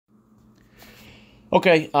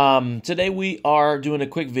Okay, today we are doing a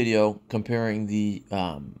quick video comparing the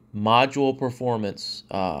module performance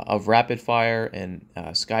of Rapidfire and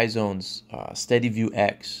SkyZone's Steadview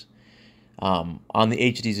X on the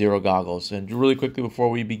HDZero Goggles. And really quickly before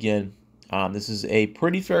we begin, this is a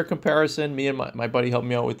pretty fair comparison. Me and my buddy helped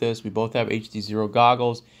me out with this. We both have HDZero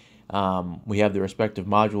Goggles. We have the respective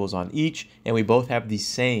modules on each, and we both have the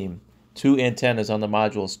same two antennas on the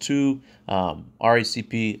modules, two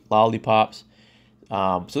RACP lollipops.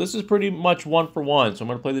 So this is pretty much one for one. So I'm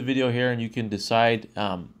going to play the video here and you can decide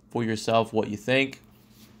for yourself what you think.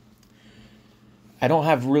 I don't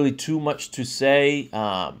have really too much to say,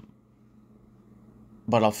 but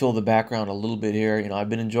I'll fill the background a little bit here. You know, I've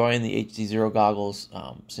been enjoying the HDZero Goggles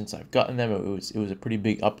since I've gotten them. It was a pretty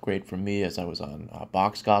big upgrade for me as I was on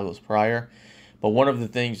box goggles prior. But one of the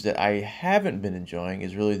things that I haven't been enjoying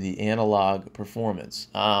is really the analog performance.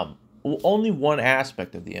 Only one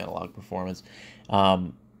aspect of the analog performance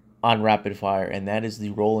on Rapidfire, and that is the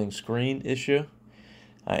rolling screen issue.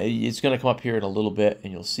 It's going to come up here in a little bit,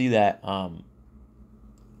 and you'll see that.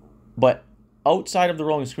 But outside of the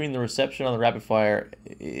rolling screen, the reception on the Rapidfire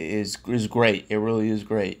is great. It really is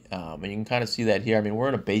great, and you can kind of see that here. I mean, we're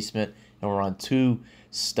in a basement, and we're on two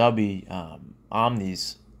stubby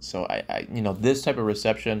Omnis, so you know, this type of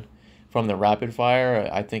reception from the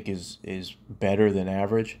Rapidfire, I think is better than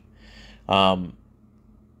average.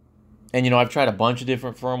 And, you know, I've tried a bunch of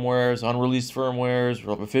different firmwares, unreleased firmwares,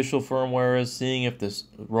 official firmwares, seeing if this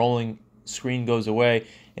rolling screen goes away.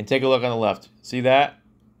 And take a look on the left. See that?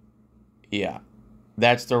 Yeah,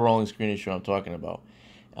 that's the rolling screen issue I'm talking about.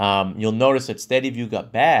 You'll notice that Steadview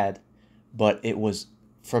got bad, but it was,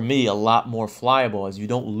 for me, a lot more flyable as you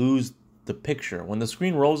don't lose the picture. When the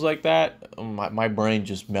screen rolls like that, my brain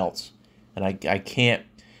just melts. And I can't.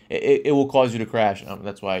 It will cause you to crash.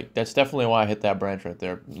 That's definitely why I hit that branch right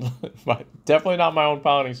there. Definitely not my own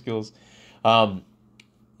piloting skills.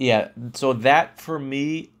 Yeah, so that for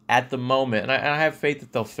me at the moment, and I have faith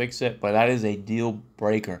that they'll fix it, but that is a deal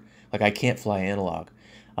breaker. Like, I can't fly analog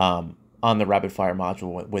on the Rapidfire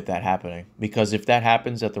module with that happening, because if that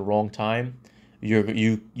happens at the wrong time, you're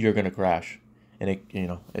gonna crash, and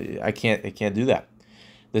I can't do that.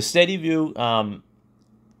 The Steadview.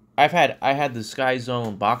 I had the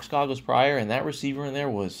SkyZone box goggles prior, and that receiver in there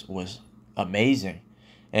was amazing,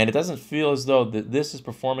 and it doesn't feel as though this is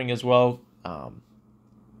performing as well,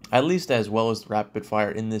 at least as well as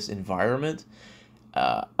Rapidfire in this environment.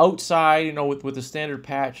 Outside, you know, with the standard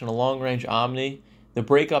patch and a long range Omni, the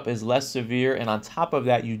breakup is less severe, and on top of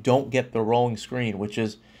that, you don't get the rolling screen, which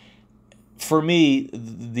is, for me,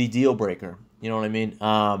 the deal breaker. You know what I mean?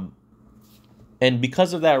 And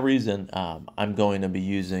because of that reason, I'm going to be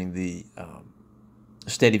using the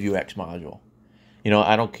Steadview X module. You know,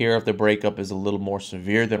 I don't care if the breakup is a little more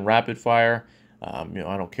severe than Rapidfire. You know,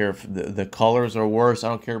 I don't care if the colors are worse. I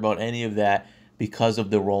don't care about any of that because of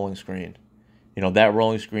the rolling screen. You know, that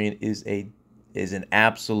rolling screen is an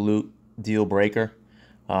absolute deal breaker.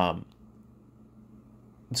 So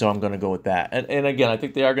I'm going to go with that. And again, I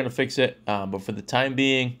think they are going to fix it. But for the time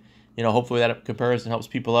being, you know, hopefully that comparison helps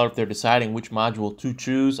people out if they're deciding which module to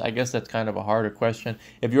choose. I guess that's kind of a harder question.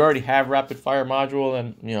 If you already have Rapidfire module,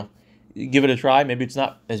 then, you know, give it a try. Maybe it's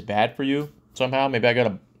not as bad for you somehow.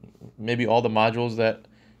 Maybe all the modules that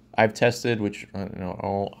I've tested, which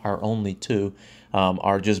are only two,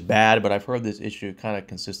 are just bad. But I've heard this issue kind of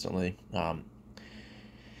consistently.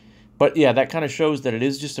 But yeah, that kind of shows that it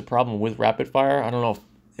is just a problem with Rapidfire. I don't know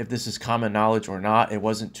if this is common knowledge or not. It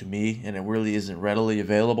wasn't to me, and it really isn't readily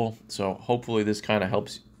available. So hopefully this kind of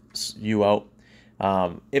helps you out.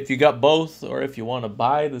 If you got both, or if you want to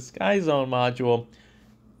buy the SkyZone module,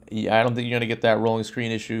 yeah, I don't think you're going to get that rolling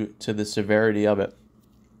screen issue to the severity of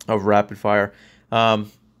Rapidfire.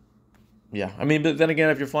 Yeah, I mean, but then again,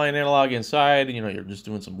 if you're flying analog inside, you know, you're just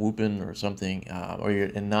doing some whooping or something, or you're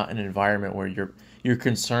not in an environment where you're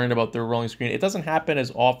concerned about the rolling screen. It doesn't happen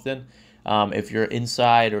as often. If you're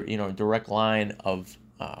inside, or, you know, direct line of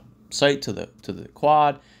sight to the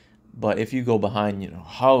quad, but if you go behind, you know, a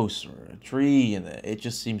house or a tree, and it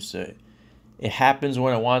just seems to, it happens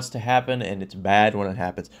when it wants to happen, and it's bad when it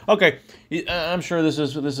happens. Okay, I'm sure this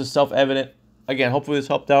is self-evident. Again, hopefully this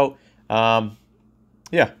helped out.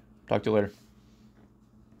 Yeah, talk to you later.